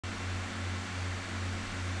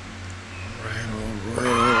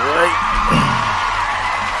Alright.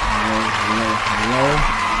 Hello.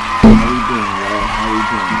 How we doing, y'all? How we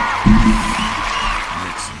doing?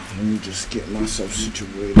 Listen, let me just get myself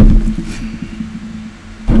situated.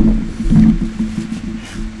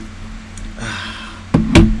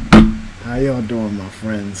 How y'all doing, my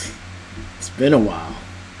friends? It's been a while.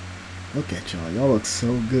 Look at y'all. Y'all look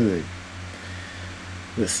so good.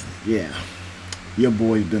 Listen, yeah. Your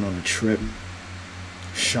boy's been on a trip.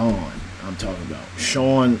 Sean, I'm talking about.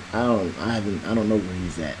 Sean, I don't know where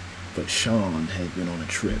he's at, but Sean has been on a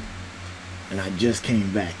trip. And I just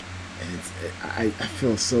came back. And I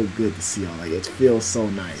feel so good to see y'all. Like, it feels so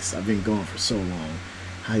nice. I've been gone for so long.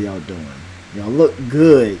 How y'all doing? Y'all look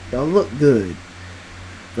good. Y'all look good.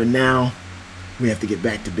 But now, we have to get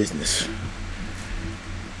back to business.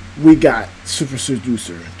 We got Super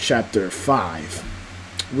Seducer, Chapter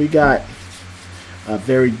 5. We got a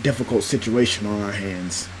very difficult situation on our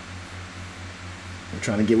hands. We're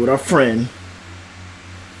trying to get with our friend.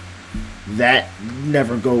 That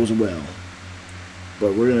never goes well.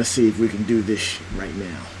 But we're going to see if we can do this shit right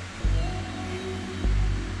now.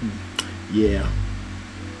 Yeah.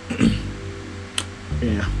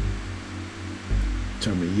 Yeah.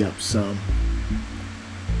 Turn me up some.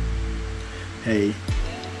 Hey.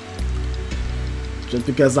 Just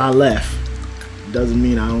because I left doesn't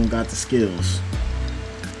mean I don't got the skills.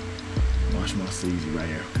 Wash my sleeves right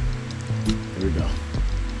here. Here we go.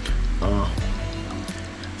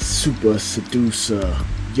 Super Seducer.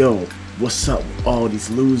 Yo, what's up with all these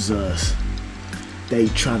losers? They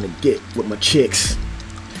trying to get with my chicks,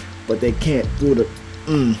 but they can't do the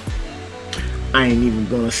I ain't even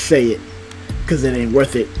gonna say it, cause it ain't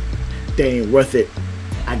worth it. They ain't worth it.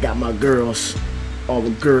 I got my girls, all the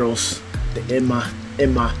girls, in my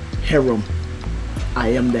harem. I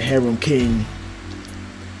am the harem king.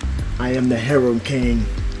 I am the harem king.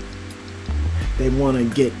 They wanna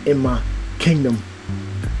get in my kingdom.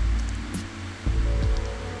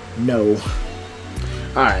 No.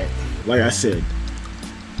 Alright, like I said,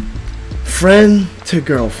 friend to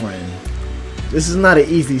girlfriend. This is not an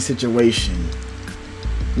easy situation.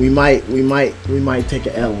 We might take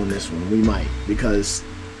an L on this one. We might, because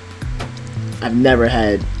I've never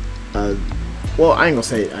had a, well, I ain't gonna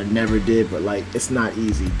say I never did, but like, it's not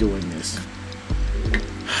easy doing this.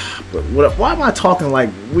 But why am I talking like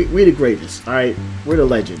we the greatest? All right, we're the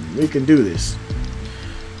legend. We can do this.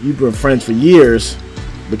 You've been friends for years,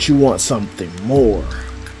 but you want something more.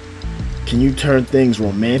 Can you turn things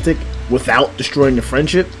romantic without destroying the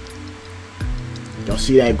friendship? Y'all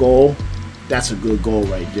see that goal? That's a good goal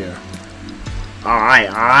right there. All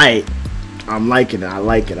right. I'm liking it. I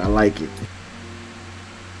like it. All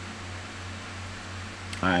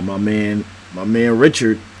right, my man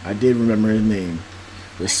Richard. I did remember his name.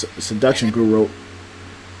 The seduction guru.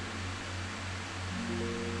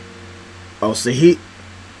 Oh, so he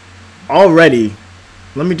already.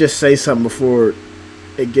 Let me just say something before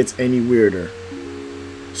it gets any weirder.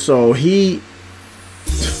 So he.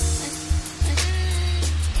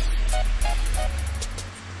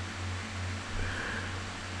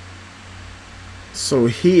 So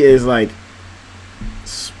he is like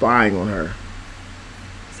spying on her.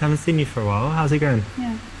 I haven't seen you for a while. How's it going?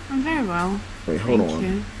 Yeah, I'm very well. Wait, hold on. Thank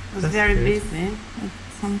you. I was very busy at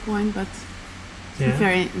some point, but Yeah.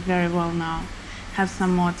 very well now. Have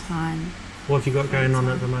some more time. What have you got going on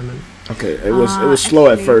at the moment? Okay, it was slow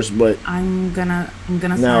at first, but I'm gonna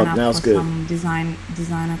sign up now it's for good. some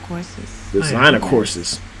designer courses. Designer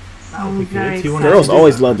courses. That'll be very good. Do you want Girls to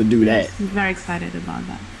always love to do that. I'm very excited about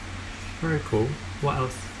that. Very cool. What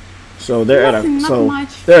else? So they're at Nothing, a not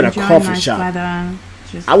much. they're at a Enjoying coffee nice shop. weather,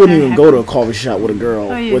 just I wouldn't very even go to a happy. coffee shop with a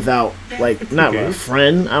girl Oh, yeah. without like not with a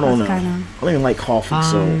friend. I don't know. That's I kinda- don't even like coffee,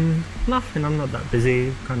 so Nothing. I'm not that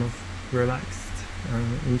busy. Kind of relaxed.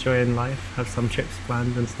 Enjoying life. Have some trips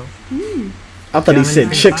planned and stuff. I thought he Do you have said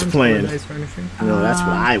anything chicks planned, planned. holidays or anything? No, that's what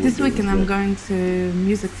I would This do, weekend I'm but- going to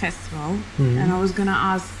music festival, and I was gonna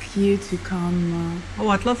ask you to come. Oh,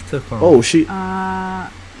 I'd love to come. Oh, she.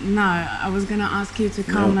 No, I was gonna ask you to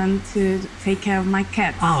come and to take care of my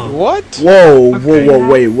cat. Oh. What? Whoa,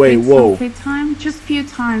 Okay. wait, Take whoa. some free time, just few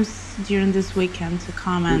times during this weekend to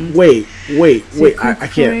come and Wait. to I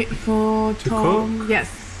cook can't. for To Tom. cook? Yes.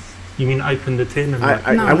 You mean open the tin and like?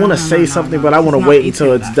 No, I want to say something, but I want to He's wait not until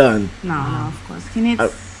eating it's that. done. No, of course. He needs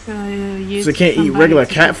you. So he can't eat somebody regular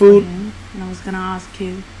to cat cook for food? him, and I was gonna ask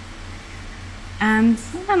you. And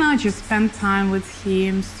I don't know, just spend time with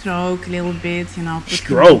him, stroke a little bit, put him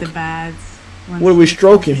Stroke? in the bed. when What are we he's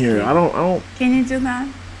stroking here? asleep. I don't. Can you do that?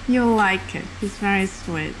 You'll like it. He's very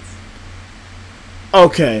sweet.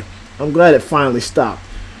 Okay, I'm glad it finally stopped.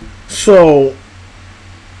 So,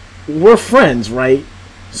 we're friends, right?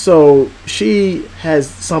 So she has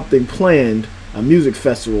something planned, a music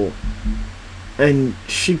festival, and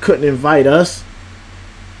she couldn't invite us.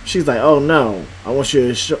 She's like, oh no, I want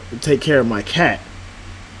you to take care of my cat.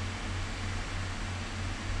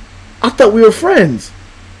 I thought we were friends.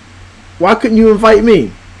 Why couldn't you invite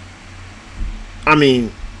me? I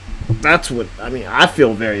mean, I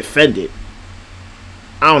feel very offended.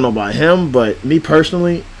 I don't know about him, but me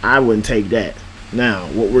personally, I wouldn't take that. Now,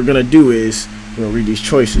 what we're going to do is, we're going to read these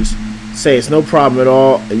choices. Say it's no problem at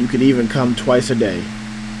all, and you could even come twice a day.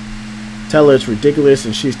 Tell her it's ridiculous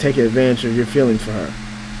and she's taking advantage of your feelings for her.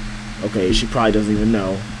 Okay, she probably doesn't even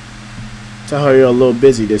know. Tell her you're a little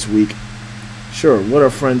busy this week. Sure, what are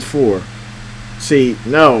friends for? See,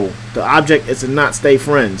 no, the object is to not stay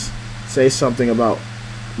friends. Say something about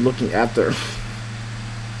looking after.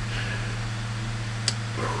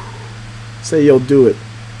 Say you'll do it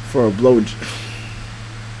for a blow.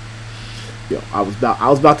 Yo, I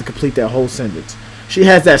was about to complete that whole sentence. She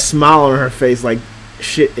has that smile on her face like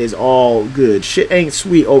shit is all good. Shit ain't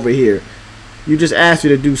sweet over here. You just asked me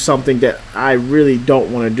to do something that I really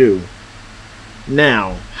don't want to do.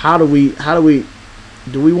 Now, I don't know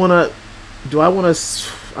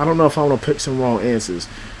if I want to pick some wrong answers.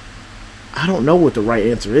 I don't know what the right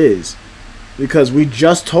answer is. Because we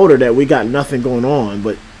just told her that we got nothing going on,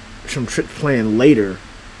 but some trick planned later.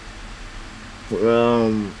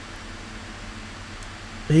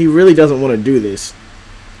 He really doesn't want to do this.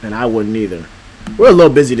 And I wouldn't either. We're a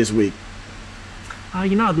little busy this week.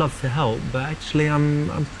 I'd love to help, but actually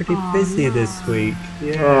I'm pretty busy this week.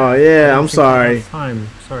 Yeah. Oh yeah, I'm sorry. Time.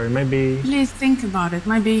 Sorry, maybe. Please think about it.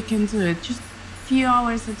 Maybe you can do it. Just a few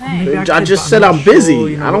hours a day. I just said I'm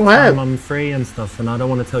busy. I don't have. I'm free and stuff, and I don't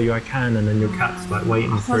want to tell you I can, and then your cat's like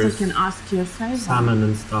waiting for I can ask you a favor. Salmon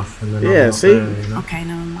and stuff, and then yeah, I'm not see. there, Okay,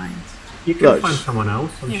 never mind. You can find someone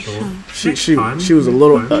else, I'm sure. She was a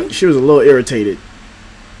little irritated.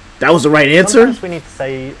 That was the right answer? Sometimes we need to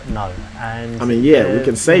say no. And we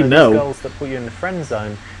can say no. These girls that put you in the friend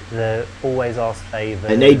zone, they always ask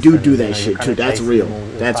favors. And they do that shit too. That's real.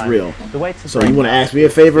 That's real. So you want to ask me a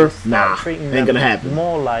favor? Nah, ain't gonna happen.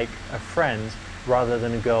 More like a friend rather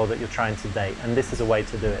than a girl that you're trying to date. And this is a way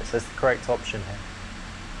to do it. So it's the correct option here.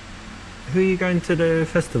 Who are you going to the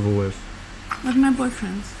festival with? With my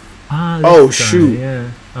boyfriend. Oh shoot!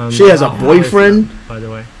 Yeah. She has a boyfriend. By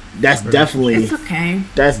the way. That's definitely. It's okay.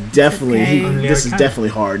 That's definitely. Okay. This is definitely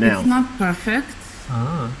hard now. It's not perfect.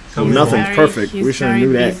 Nothing's perfect. We should have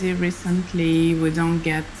knew that. He's very busy recently. We don't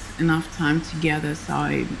get enough time together, so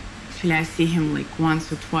I see him like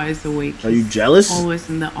once or twice a week. Are you jealous? Always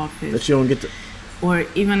in the office. That you don't get to. Or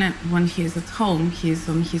even when he's at home, he's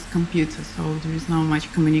on his computer, so there is not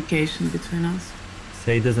much communication between us.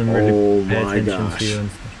 So he doesn't really pay attention to you and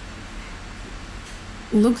stuff.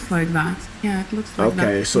 Looks like that. Yeah, it looks like that.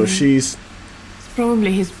 Okay, so she's... It's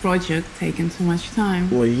probably his project taking too much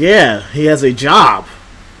time. Well, yeah, he has a job.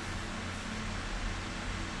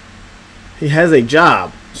 He has a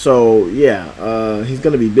job. So, yeah, he's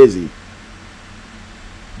going to be busy.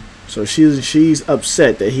 So she's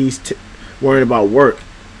upset that he's worrying about work.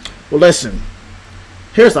 Well, listen.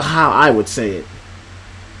 Here's how I would say it.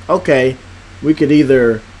 Okay, we could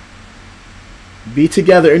either be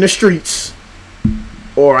together in the streets,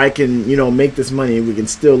 or I can, make this money and we can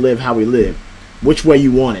still live how we live. Which way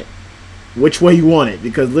you want it? Which way you want it?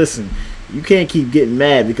 Because listen, you can't keep getting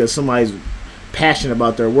mad because somebody's passionate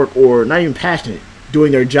about their work, or not even passionate,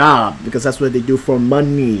 doing their job, because that's what they do for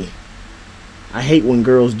money. I hate when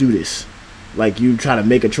girls do this. Like, you try to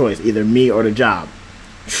make a choice, either me or the job.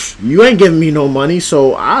 You ain't giving me no money,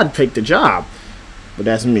 so I'd pick the job. But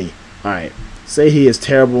that's me. Alright. Say he is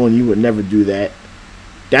terrible and you would never do that.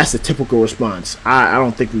 That's the typical response. I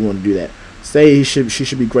don't think we want to do that. Say she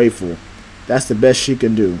should be grateful. That's the best she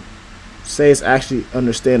can do. Say it's actually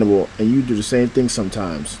understandable and you do the same thing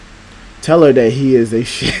sometimes. Tell her that he is a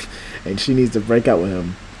shit and she needs to break up with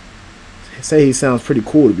him. Say he sounds pretty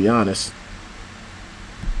cool, to be honest.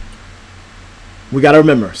 We gotta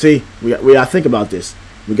remember. See, we gotta think about this.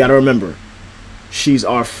 We gotta remember. She's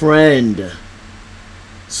our friend.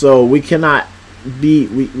 So we cannot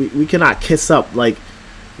we cannot kiss up like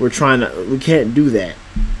we're trying to. We can't do that.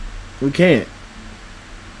 We can't.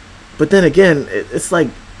 But then again, it's like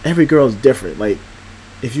every girl's different. Like,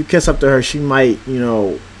 if you kiss up to her, she might,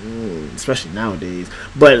 especially nowadays.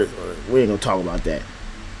 But we ain't gonna talk about that.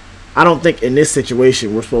 I don't think in this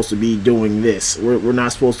situation we're supposed to be doing this. We're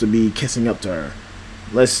not supposed to be kissing up to her.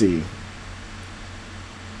 Let's see.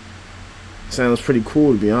 Sounds pretty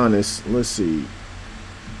cool, to be honest. Let's see.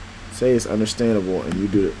 Say it's understandable and you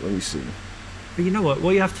do it. Let me see. But you know what?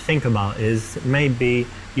 What you have to think about is maybe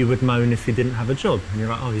you would moan if he didn't have a job, and you're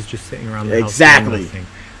like, oh, he's just sitting around the house Exactly. doing nothing.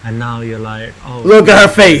 And now you're like, oh, Look at her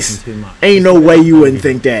he's working face. too much. Ain't no way you wouldn't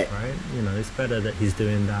think that. Right? You know, it's better that he's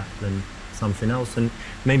doing that than something else, and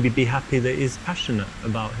maybe be happy that he's passionate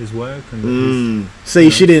about his work. And that he's, See, you know,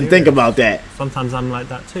 she didn't think serious. about that. Sometimes I'm like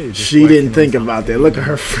that too. just She didn't working on think about something that. Look at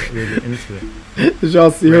and her. really into it. Did y'all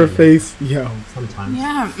see her Rarely. face? Yo. Sometimes.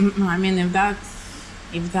 Yeah, I mean, if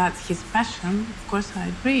that's his passion, of course I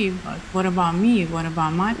agree. But what about me? What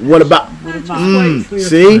about my passion? What about? What about Wait for your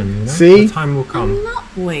See? time, you know? See? The time will come. I'm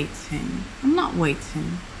not waiting. I'm not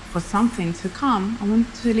waiting for something to come. I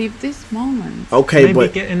want to live this moment. Okay, Maybe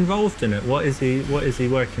but get involved in it. What is he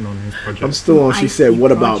working on his project? I'm still on. She said,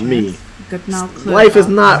 "What about me?" Got no clue Life is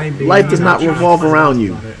about not. Maybe Life does not try to revolve find around out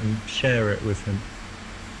you. about it and share it with him.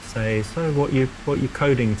 Say, so what you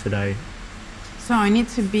coding today? So I need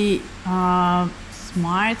to be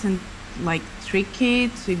smart and like tricky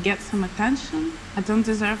to get some attention. I don't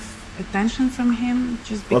deserve attention from him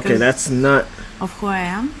just because Okay, that's not. of who I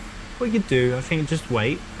am. What you do, I think, just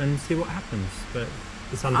wait and see what happens. But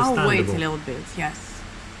it's I'll understandable. wait a little bit. Yes,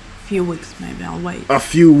 few weeks maybe. I'll wait. A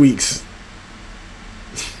few weeks.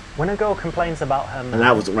 When a girl complains about her man, And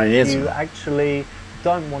that was the right answer. you actually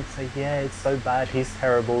don't want to say, yeah, it's so bad, he's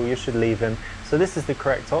terrible, you should leave him. So this is the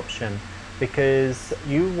correct option, because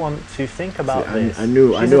you want to think about See, this. I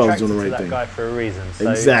knew I She's was doing attracted the to right that thing. guy for a reason. So you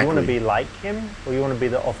Exactly. want to be like him, or you want to be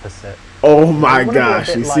the opposite. Oh my You wanna be a gosh!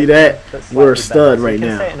 bit You like see him, that? but slightly We're a better. stud So right you can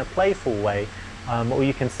now. say it in a playful way, or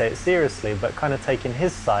you can say it seriously, but kind of taking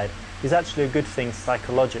his side is actually a good thing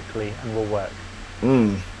psychologically and will work.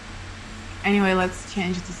 Anyway, let's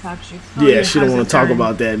change the subject. Oh, Yeah, you she don't have want the to talk time.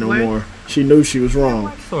 about that no Work? more. She knew she was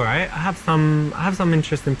wrong. It's all right. I have some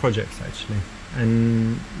interesting projects actually,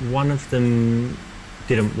 and one of them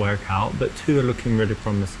didn't work out, but two are looking really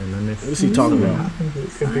promising. And if What's he talking something about? happens,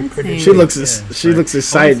 it could be pretty Exciting. She big. looks Yeah, she so looks I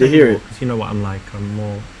excited won't to say hear more, it. 'cause you know what I'm like. I'm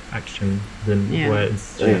more action than Yeah.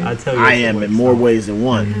 words. Yeah. I tell you, I if it am in works more out. ways than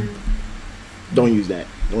one. Mhm. Don't use that.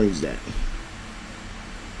 Don't use that.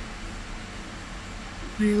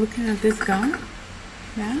 Are you looking at this guy?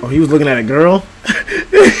 Yeah. Oh, he was looking at a girl?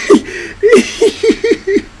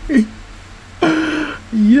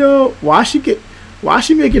 Yo, why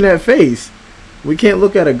she making that face? We can't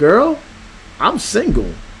look at a girl? I'm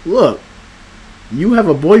single. Look, you have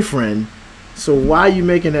a boyfriend, so why are you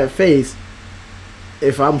making that face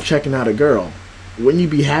if I'm checking out a girl? Wouldn't you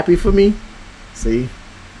be happy for me? See?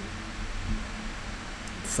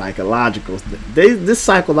 Psychological. This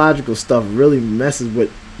psychological stuff really messes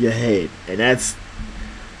with your head, and that's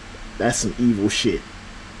some evil shit.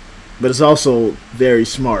 But it's also very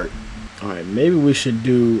smart. Alright, maybe we should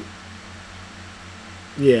do...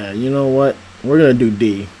 Yeah, you know what? We're gonna do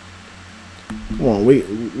D. Come on,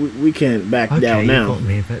 we can't back down you now. got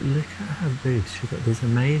me, but look at her boobs. She's got these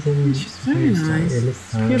amazing. She's very boobs, like, nice. they look,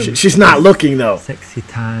 It's beautiful. She's not looking though. Sexy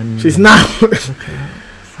tan. She's not. Look at that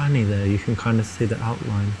fanny there. You can kind of see the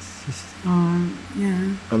outlines. Just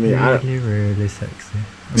Yeah. I mean, really, really sexy.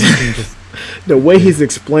 I mean, just the way he's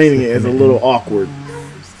explaining it is a little awkward.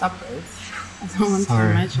 Stop it. I don't want Sorry.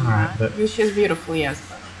 to mention Alright, that. but- She's beautiful, yes.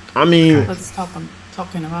 I mean, Let's stop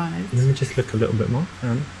talking about it. let me just look a little bit more.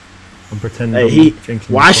 I'll pretend. hey, I'm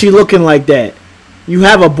drinking why is she coffee. looking like that? You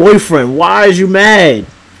have a boyfriend. Why is you mad?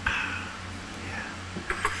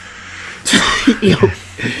 Yo,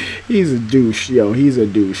 he's a douche. Yo, he's a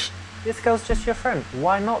douche. This girl's just your friend.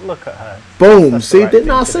 Why not look at her? Boom. That's the See, right didn't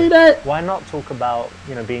thing I to say do. that? Why not talk about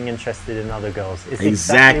being interested in other girls? It's Exactly.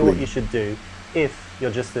 exactly what you should do if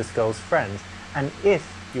you're just this girl's friend, and if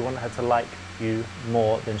you want her to like you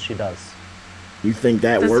more than she does. You think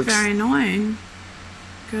that That's works? very annoying.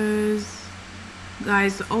 Because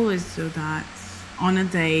guys always do that. On a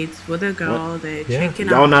date with a girl, they're Yeah. checking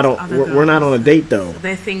Y'all out not on. other We're not on a girls. date though.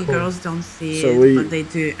 They think Cool. girls don't see So it, we- but they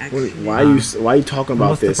do actually. Why are you talking about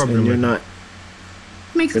What's the this and problem you're with it? not?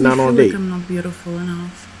 Makes We're me not feel on a like date. I'm not beautiful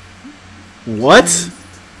enough. What?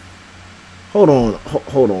 Hold on.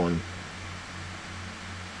 Hold on.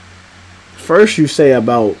 First you say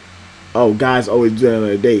about, oh, guys always do that on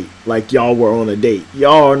a date. Like y'all were on a date.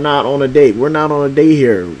 Y'all are not on a date. We're not on a date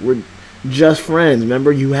here. We're just friends.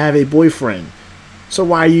 Remember, you have a boyfriend. So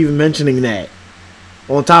why are you even mentioning that?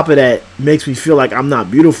 On top of that, makes me feel like I'm not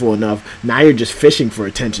beautiful enough. Now you're just fishing for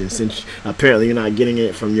attention, since apparently you're not getting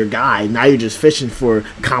it from your guy. Now you're just fishing for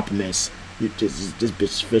compliments. You just this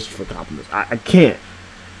bitch fishing for compliments. I can't.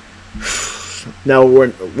 Now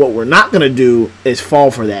what we're not gonna do is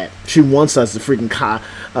fall for that. She wants us to freaking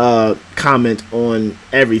comment on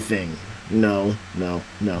everything. No, we're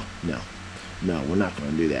not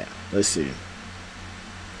gonna do that. Let's see.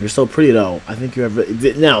 You're so pretty though. I think you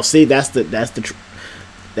have now. See, that's the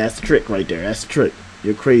trick right there. That's the trick.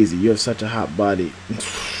 You're crazy. You have such a hot body.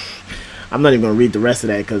 I'm not even gonna read the rest of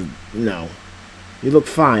that because no, you look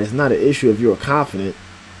fine. It's not an issue if you're confident.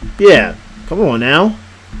 Yeah, come on now.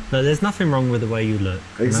 No, there's nothing wrong with the way you look.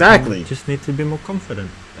 Exactly. You just need to be more confident.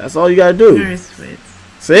 That's all you gotta do. Very sweet.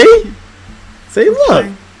 See? See, look.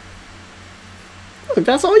 Okay. Look,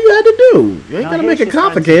 that's all you had to do. You ain't gotta make it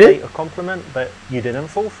complicated. A compliment, but you didn't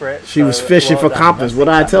fall for it. She was fishing for compliments. What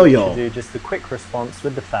did I tell y'all? Do just a quick response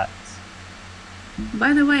with the facts.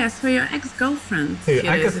 By the way, I saw your ex-girlfriend a few days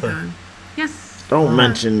Agatha? ago. Yes. Don't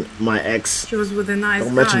mention my ex. She was with a nice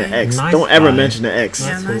Don't mention guy. the ex. Nice Don't ever guy. mention the ex.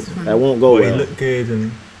 Yeah, nice one. That won't go Well, he well. looked good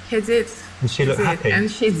and He did. she looked He did, happy.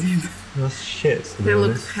 and she did. That's shit. To be They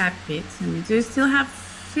looked honest. happy to me. Do you still have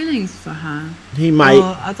feelings for her? He might.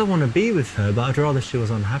 Well, I don't want to be with her, but I'd rather she was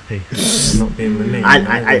unhappy than not being with me.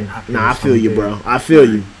 I feel you, bro. I feel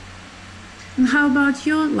you. And how about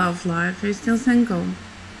your love life? Are you still single?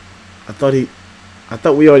 I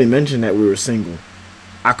thought we already mentioned that we were single.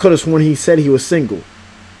 I could have sworn he said he was single.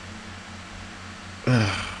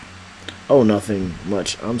 Oh, nothing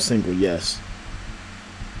much. I'm single, yes.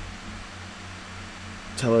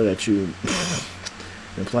 Tell her that you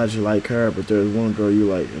implies you like her, but there's one girl you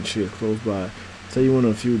like and she is close by. Tell you went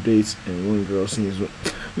on a few dates and one girl seems...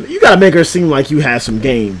 You gotta make her seem like you have some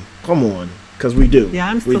game. Come on. Because we do. Yeah,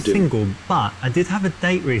 I'm still single, but I did have a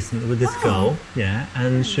date recently with this girl, yeah,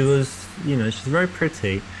 and she was, you know, she's very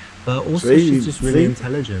pretty, but also she's just really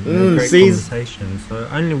intelligent, and great conversation. So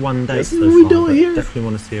only one date so far, but definitely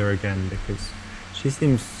want to see her again because she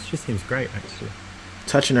seems great actually.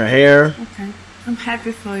 Touching her hair. Okay, I'm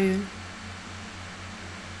happy for you.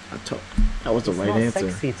 That was the right answer.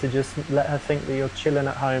 It's sexy to just let her think that you're chilling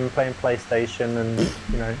at home playing PlayStation and,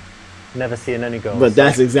 you know, never seeing any girls. But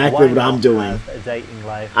that's exactly what I'm doing. A dating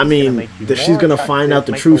life I mean, she's gonna find out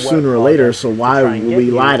the truth sooner or later, so why would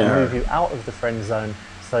we lie to her? Move you out of the friend zone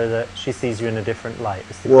so that she sees you in a different light.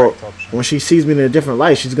 It's the correct option. When she sees me in a different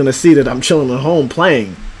light, she's gonna see that I'm chilling at home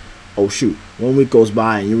playing. Oh shoot! 1 week goes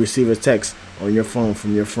by and you receive a text on your phone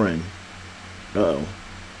from your friend. Uh-oh.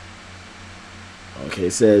 Okay,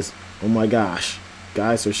 it says, "Oh my gosh,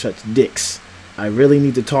 guys are such dicks. I really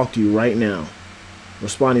need to talk to you right now."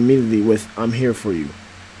 Respond immediately with, "I'm here for you."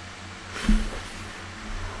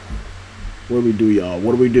 What do we do, y'all?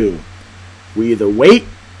 What do we do? We either wait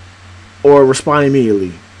or respond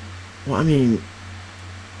immediately. Well, I mean,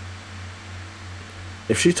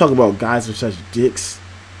 if she's talking about guys are such dicks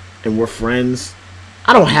and we're friends,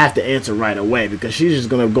 I don't have to answer right away because she's just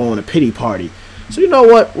going to go on a pity party. So you know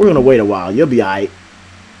what? We're going to wait a while. You'll be alright.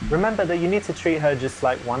 Remember that you need to treat her just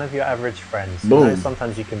like one of your average friends. Boom. You know,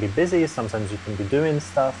 sometimes you can be busy, sometimes you can be doing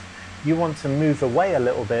stuff. You want to move away a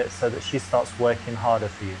little bit so that she starts working harder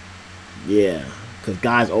for you. Yeah, because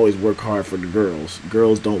guys always work hard for the girls.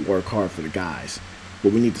 Girls don't work hard for the guys.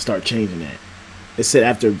 But we need to start changing that. It said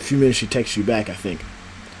after a few minutes she texts you back, I think.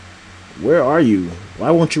 Where are you? Why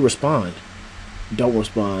won't you respond? Don't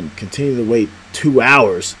respond. Continue to wait 2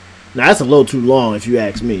 hours. Now that's a little too long if you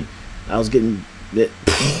ask me. I was getting...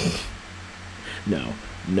 No.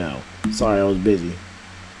 Sorry, I was busy.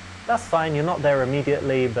 That's fine. You're not there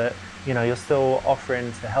immediately, but you know you're still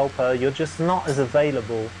offering to help her. You're just not as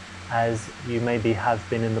available as you maybe have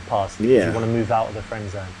been in the past. Because you want to move out of the friend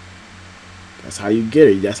zone. That's how you get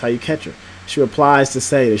her. That's how you catch her. She replies to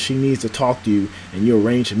say that she needs to talk to you, and you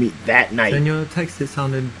arrange to meet that night. In your text, it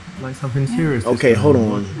sounded like something serious. Okay, hold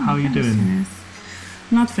on. How are you doing?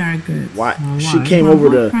 Not very good. Why? She came over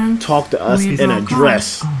to talk to us in a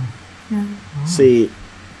dress. Yeah. See,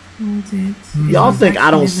 y'all think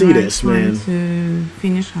I don't see this, man. To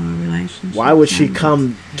finish our relationship. Why would she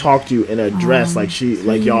come talk to you in a dress like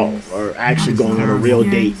y'all are actually going on a real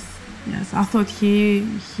date? Yes, I thought he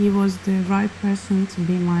was the right person to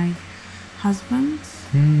be my husband.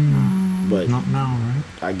 But not now, right?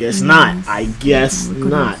 I guess not. I guess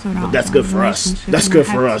not. But that's good for us. That's good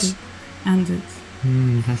for us. Ended.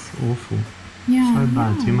 That's awful. Yeah. So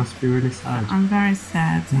bad. You must be really sad. I'm very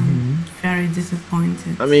sad. I'm very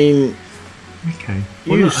disappointed. I mean, okay.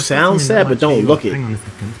 You sound sad, but don't look it. Hang on a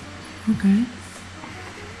second. Okay.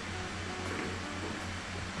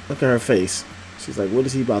 Look at her face. She's like, what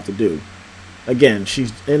is he about to do? Again,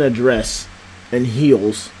 she's in a dress and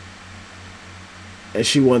heels. And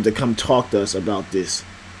she wanted to come talk to us about this.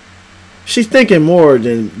 She's thinking more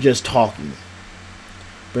than just talking.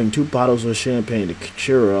 Bring 2 bottles of champagne to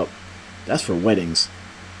cheer her up. That's for weddings.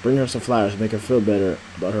 Bring her some flowers to make her feel better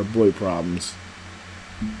about her boy problems.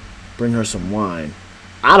 Bring her some wine.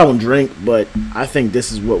 I don't drink, but I think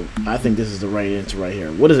this is the right answer right here.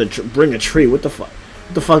 What is it? Bring a tree. What the fuck?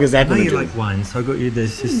 What the fuck is that I know gonna you do? like wine, so I got you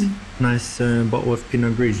this nice bottle of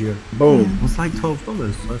Pinot Grigio. Boom. It's like $12,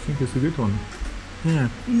 so I think it's a good one. Yeah.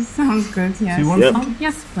 It sounds good, yes. Do you want some?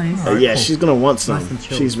 Yes, please. All right, Yeah, cool. she's gonna want some. Nice and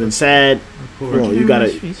chilled. She's been sad. Cool. Come on, you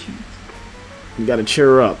gotta cheer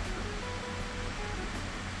her up.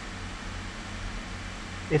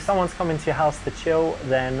 If someone's coming to your house to chill,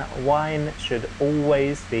 then wine should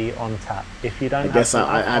always be on tap. If you don't I guess have some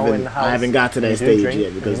alcohol in the house, I haven't got to and that you do stage drink,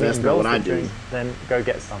 yet because and you that's need not what girls I to do. drink, then go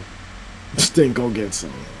get some. Just then go get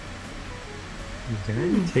some.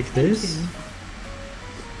 Okay, take this.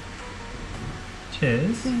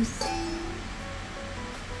 Cheers.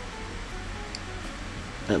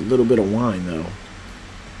 That little bit of wine though.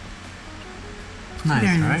 Nice,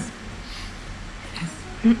 Very right?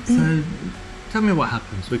 nice. So, tell me what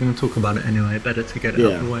happens. We're going to talk about it anyway. Better to get it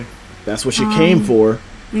out of the way. That's what she came for.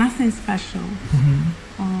 Nothing special.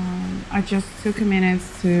 I just took a minute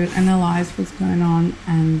to analyze what's going on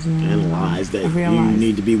and Analyze that I you realized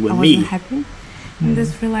need to be with I me. wasn't happy in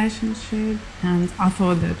this relationship, and I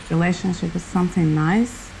thought that relationship was something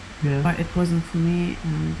nice, Yeah. but it wasn't for me,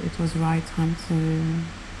 and it was the right time to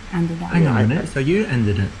end it up. Hang on a minute. So you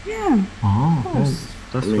ended it? Yeah, Oh, of course.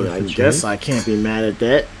 that's I mean, worth I a guess cheers. I can't be mad at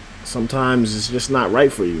that. Sometimes it's just not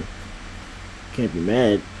right for you. Can't be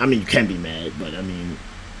mad. I mean, you can be mad, but I mean,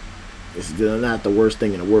 it's not the worst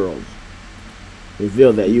thing in the world.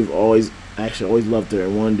 Reveal that you've always loved her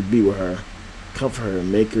and wanted to be with her. Comfort her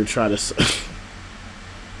and make her try to.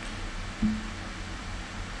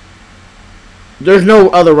 There's no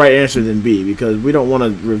other right answer than B because we don't want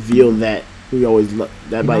to reveal that we always love.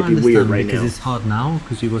 That might be weird right because now. it's hard now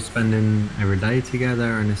because you were spending every day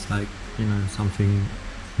together and it's like, you know, something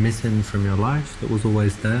missing from your life that was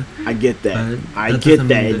always there. I get that. I that get doesn't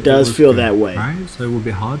that. mean It does was feel good, that way. right? So it will be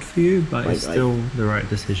hard for you, but it's still the right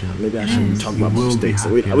decision. Maybe I shouldn't talk You about will be mistakes.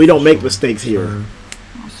 happier We don't for make sure. mistakes here.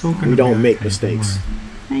 So it's all gonna We don't be make okay, mistakes.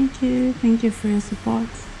 don't Thank you for your support. worry.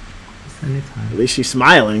 It's anytime. At least she's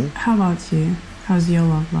smiling. How about you? How's your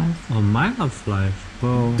love life? Oh, my love life.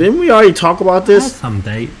 Well, Didn't we already talk about I had this? some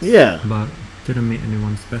dates, Yeah. but didn't meet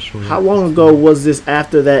anyone special. How yet. long ago was this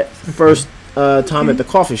after that first time at the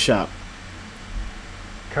coffee shop?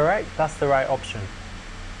 Correct? That's the right option.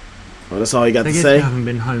 Oh, that's all you got I to guess say? you haven't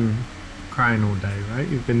been home crying all day, right?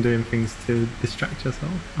 You've been doing things to distract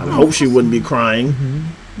yourself. I hope she wouldn't be crying.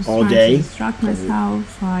 Just All trying to day? distract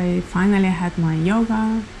myself. I finally had my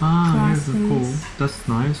yoga Ah, classes. yeah, cool. That's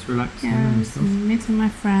nice, relaxing and Yes, stuff. meeting my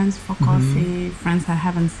friends for coffee. Friends I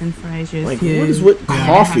haven't seen for ages. Like, You. what is with Yeah, I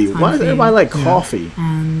coffee? have time Why does for everybody you. like coffee?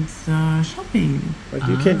 And shopping. Like,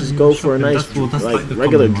 you Ah, can't just yeah, go for a shopping. nice, That's like, the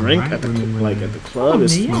regular common one, drink right? at the Women when like they- at the club.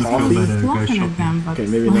 It's Probably, yes. coffee. better. Just go laughing shopping. at them, but Okay,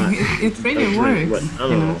 maybe like, not it really a drink, works. but I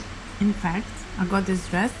don't know. In fact, I got this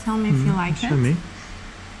dress. Tell me if you like Show it. me.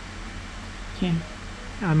 Okay.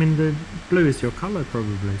 Yeah, I mean, the blue is your color,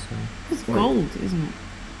 probably. So, It's gold, isn't it?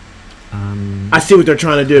 I see what they're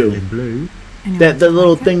trying to the do. blue. Anyway, That the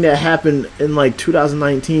little like it? thing that happened in like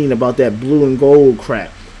 2019 about that blue and gold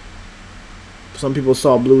crap. Some people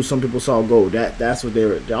saw blue, some people saw gold. That's what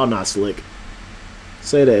they're all not slick.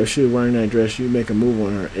 Say that if she was wearing that dress, you'd make a move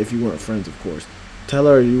on her if you weren't friends, of course. Tell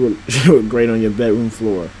her you look great on your bedroom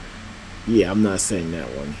floor. Yeah, I'm not saying that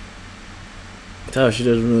one. Tell her she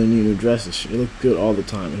doesn't really need new dresses. She looks good all the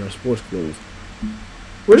time in her sports clothes.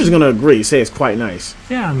 We're just gonna agree. Say it's quite nice.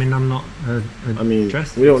 Yeah, I mean, I'm not a I mean,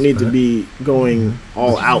 dress we don't need to expert. be going all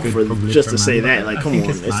Which is out good for probably just for to a say man, that. but Like, I come think on,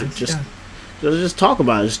 it's nice, just talk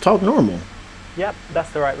about it. Just talk normal. Yep,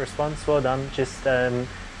 that's the right response. Well done. Just,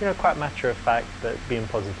 quite matter of fact, but being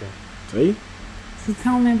positive. See? So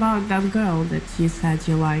tell me about that girl that you said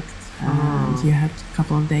you liked and you had a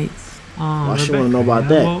couple of dates. Oh, Why she wanna know Rebecca, about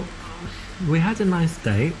that? Well, we had a nice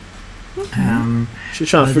date. She's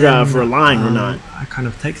trying to But figure out if then, we're lying or not. I kind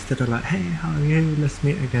of texted her like, "Hey, how are you? Let's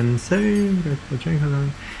meet again soon. Go for a drink or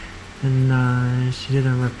something." And she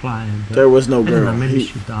didn't reply. But There was no I don't know, girl. maybe He-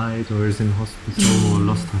 she died or is in hospital or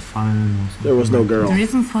lost her phone or something. There was no like girl. The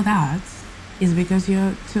reason for that is because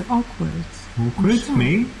you're too awkward. that. Awkward, Sure.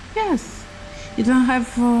 me? Yes. You don't have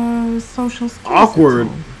social skills. at Awkward?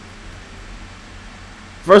 all.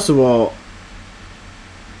 First of all,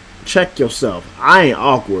 check yourself. I ain't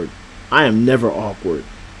awkward. I am never awkward.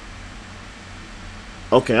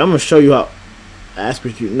 Okay, I'm gonna show you how. Ask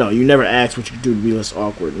what you. No, you never ask what you do to be less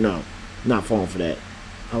awkward. No, not falling for that.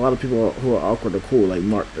 A lot of people who are awkward are cool. Like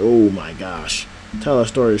Mark. Oh my gosh. Tell a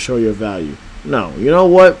story to show your value. No, you know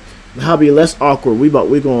what? How be less awkward? We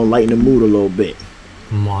gonna lighten the mood a little bit.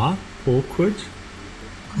 Moi? Awkward?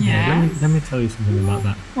 Yeah, Yes. let me tell you something about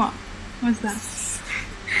that. What? What's that?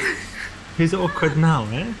 He's awkward now,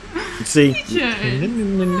 eh? See,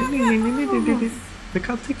 Look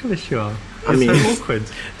how ticklish you are. I mean, so awkward.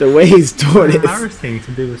 The way he's doing it is embarrassing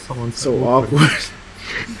to do with someone so awkward.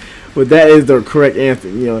 But that is the correct answer.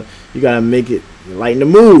 You know, you gotta make it lighten the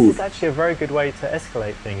mood. It's actually a very good way to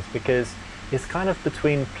escalate things because it's kind of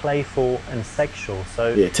between playful and sexual.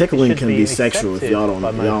 So yeah, tickling can be sexual if y'all don't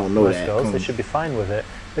know that. Girls, they should be fine with it,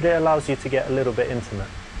 but it allows you to get a little bit intimate.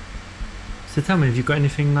 So tell me, have you got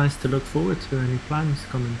anything nice to look forward to? Any plans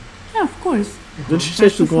coming? Yeah, of course. Did she say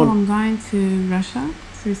she was going? I'm going to Russia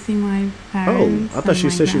to see my parents. Oh, I thought she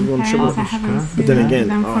said she was going to Russia. But then again,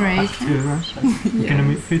 You're gonna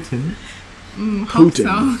meet Putin. Putin.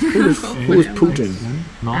 So. Who is Putin?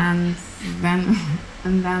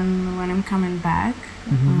 And then when I'm coming back,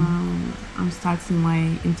 I'm starting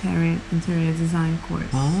my interior design course.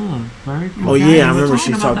 Oh, very cool. Oh yeah, I remember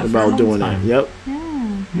she talked about doing that. Yep. Yeah,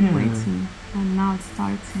 I'm waiting, and now it's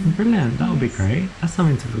starting. Brilliant. That'll be great. That's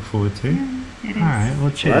something to look forward to. Yeah, it is. All right.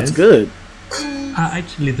 Well, cheers. Well, that's good.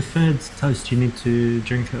 Actually, the third toast, you need to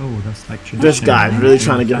drink it all. That's like tradition. This guy's really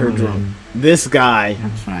trying to get her drunk. This guy.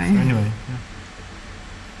 That's right. So anyway, yeah.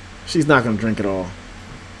 She's not gonna drink it all.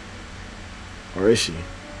 Or is she?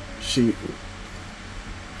 She's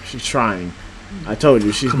trying. I told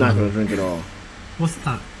you she's not gonna drink it all. What's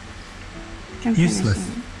that? Can Useless.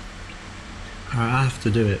 finish it. I have to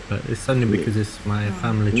do it, but it's only because it's my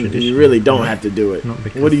family tradition. You really don't have to do it. Not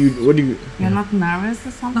because. What do you? You're not nervous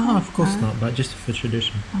or something? No, of course not. But just for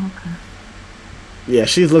tradition. Okay. Yeah,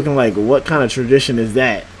 she's looking like, what kind of tradition is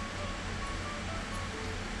that?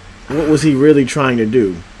 What was he really trying to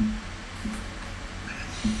do?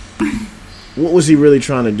 What was he really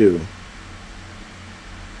trying to do?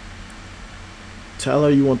 Tell her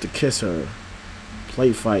you want to kiss her.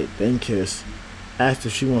 Play fight, then kiss. Ask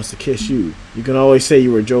if she wants to kiss you. You can always say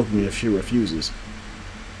you were joking if she refuses.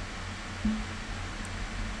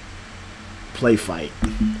 Play fight.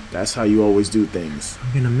 That's how you always do things.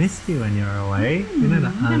 I'm gonna miss you when you're away. You know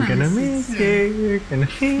that. I'm gonna miss you. You're gonna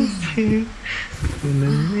miss you. Gonna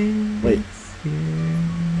miss Wait.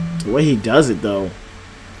 you. The way he does it, though.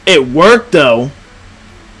 It worked, though.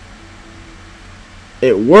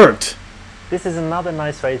 It worked. This is another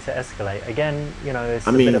nice way to escalate. Again, you know, it's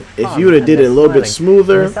I mean, a bit of fun if you would have did it a little bit smiling.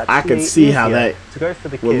 smoother, I could see how that to go for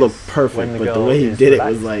the would look kiss perfect. when But the girl way he is did it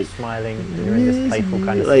relaxed, was like, smiling, and you're in this playful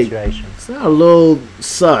kind of like, situation. it's not a little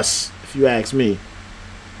sus, if you ask me.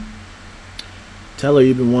 Tell her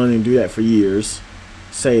you've been wanting to do that for years.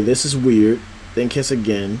 Say this is weird, then kiss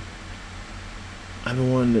again. I've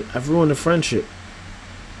ruined the friendship.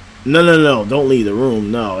 No, don't leave the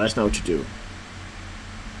room. No, that's not what you do.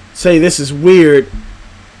 Say this is weird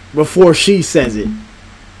before she says it.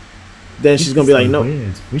 Then she's gonna be like, no.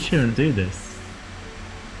 Weird. We shouldn't do this.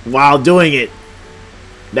 While doing it.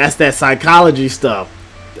 That's that psychology stuff.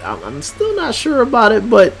 I'm still not sure about it,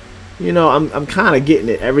 but you know, I'm kind of getting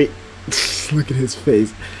it. Look at his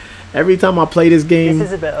face. Every time I play this game, This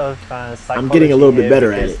is a bit of psychology. I'm getting a little bit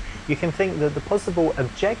better at it. You can think that the possible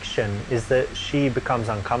objection is that she becomes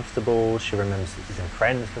uncomfortable. She remembers that she's been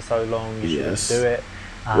friends for so long. You shouldn't do it.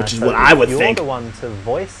 Which is so what I would if think. you're the one to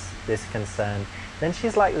voice this concern, then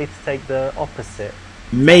she's likely to take the opposite.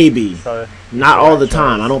 Maybe. So not all the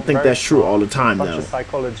time. I don't think that's true all the time, though. though. Bunch of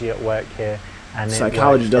psychology at work here, and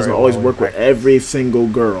Psychology doesn't always work with every single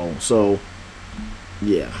girl. So,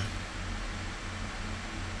 yeah.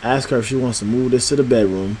 Ask her if she wants to move this to the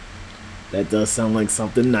bedroom. That does sound like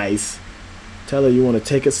something nice. Tell her you want to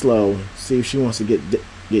take it slow. See if she wants to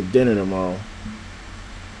get dinner tomorrow.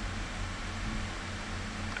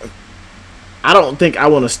 I don't think I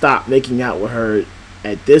want to stop making out with her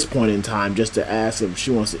at this point in time just to ask if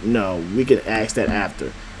she wants it. No, we can ask that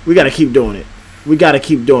after. We got to keep doing it. We got to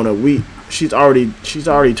keep doing it. She's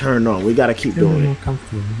already turned on. We got to keep doing it.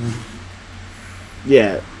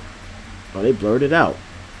 Yeah. Oh, they blurred it out.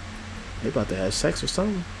 They about to have sex or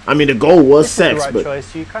something. I mean, the goal was sex, the right but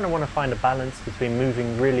choice. You kind of want to find a balance between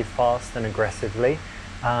moving really fast and aggressively,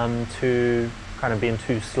 to kind of being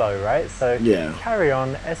too slow, right? So yeah. Carry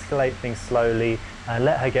on, escalate things slowly, and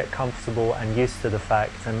let her get comfortable and used to the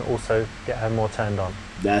fact, and also get her more turned on.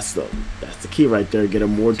 That's the key right there. Get her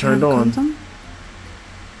more turned on.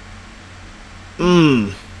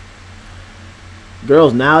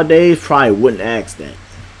 Girls nowadays probably wouldn't ask that,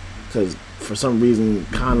 because for some reason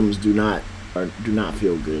condoms do not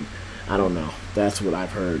feel good. I don't know. That's what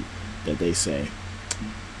I've heard that they say.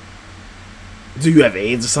 Do you have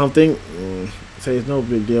AIDS or something? Say it's no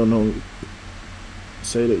big deal. No.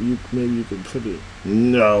 Say that maybe you can put it.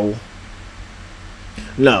 No.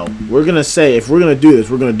 We're gonna say if we're gonna do this,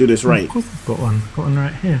 we're gonna do this right. Of course, I've got one. Got one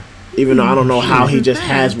right here. Even though I don't know how he just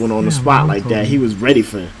has one on the spot like that. He was ready.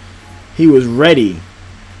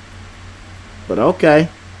 But okay.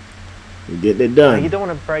 We're getting it done. You don't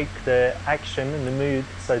want to break the action and the mood,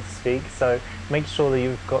 so to speak. So make sure that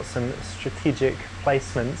you've got some strategic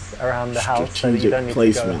placements around the house so that you don't need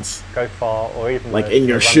to go far, or even like in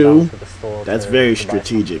your shoe. That's very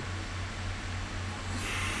strategic.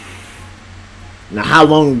 Now, how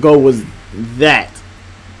long ago was that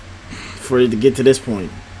for it to get to this point?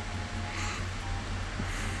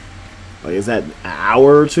 Like, is that an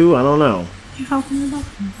hour or two? I don't know. You helping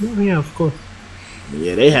me? Yeah, of course.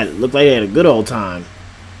 Yeah, looked like they had a good old time.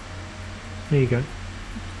 There you go.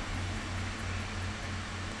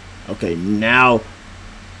 Okay, now.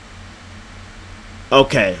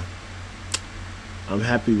 Okay. I'm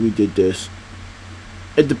happy we did this.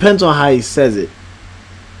 It depends on how he says it.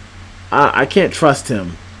 I can't trust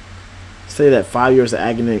him. Say that 5 years of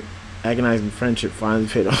agonizing friendship finally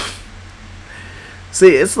paid off.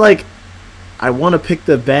 See, it's like I want to pick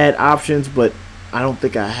the bad options, but I don't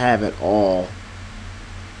think I have at all.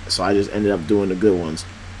 So I just ended up doing the good ones.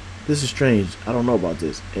 This is strange. I don't know about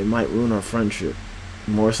this. It might ruin our friendship.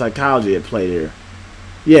 More psychology at play there.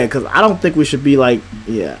 Yeah, because I don't think we should be like,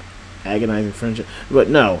 yeah, agonizing friendship. But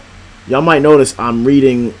no, y'all might notice I'm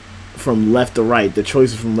reading from left to right. The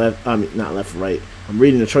choices from left, I mean, not left to right. I'm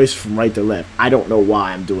reading the choices from right to left. I don't know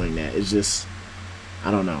why I'm doing that. It's just,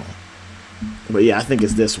 I don't know. But yeah, I think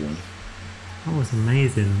it's this one. That was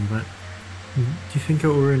amazing, but do you think it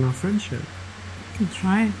will ruin our friendship? You can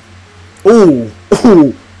try. Ooh,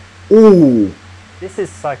 ooh, ooh. This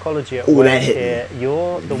is psychology at work here.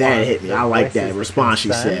 You're the one that hit me. I like that response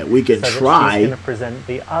she said. We can try. She's going to present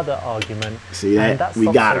the other argument. See that? And that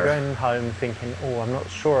we got her. Going home thinking, oh, I'm not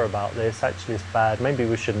sure about this. Actually, it's bad. Maybe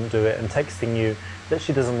we shouldn't do it. And texting you that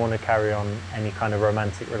she doesn't want to carry on any kind of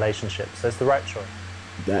romantic relationship. So it's the right choice.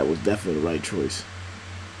 That was definitely the right choice.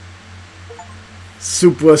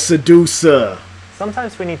 Super Seducer.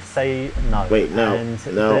 Sometimes we need to say no. Wait, no.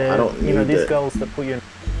 I don't need these girls that put you in...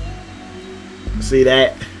 See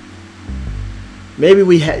that? Maybe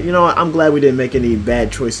we had, I'm glad we didn't make any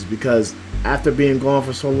bad choices, because after being gone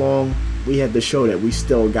for so long, we had to show that we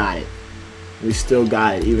still got it. We still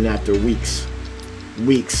got it, even after weeks.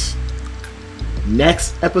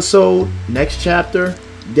 Next episode, next chapter,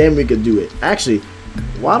 then we could do it. Actually,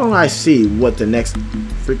 why don't I see what the next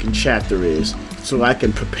freaking chapter is, so I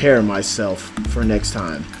can prepare myself for next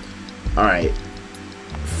time. Alright.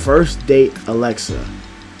 First date Alexa.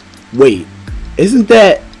 Wait. Isn't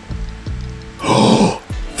that... Oh,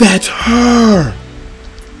 that's her!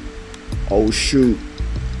 Oh, shoot.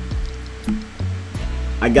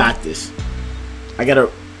 I got this. I gotta...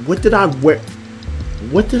 What did I wear?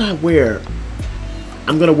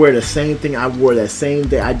 I'm gonna wear the same thing I wore that same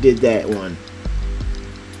day I did that one.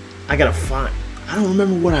 I gotta find... I don't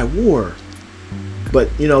remember what I wore. But,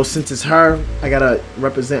 since it's her, I gotta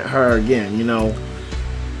represent her again,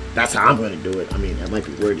 That's how I'm gonna do it. I mean, that might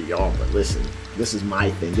be weird to y'all, but listen. This is my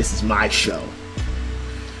thing. This is my show.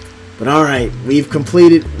 But alright, we've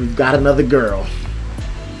completed. We've got another girl.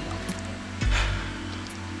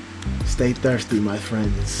 Stay thirsty, my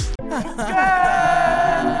friends.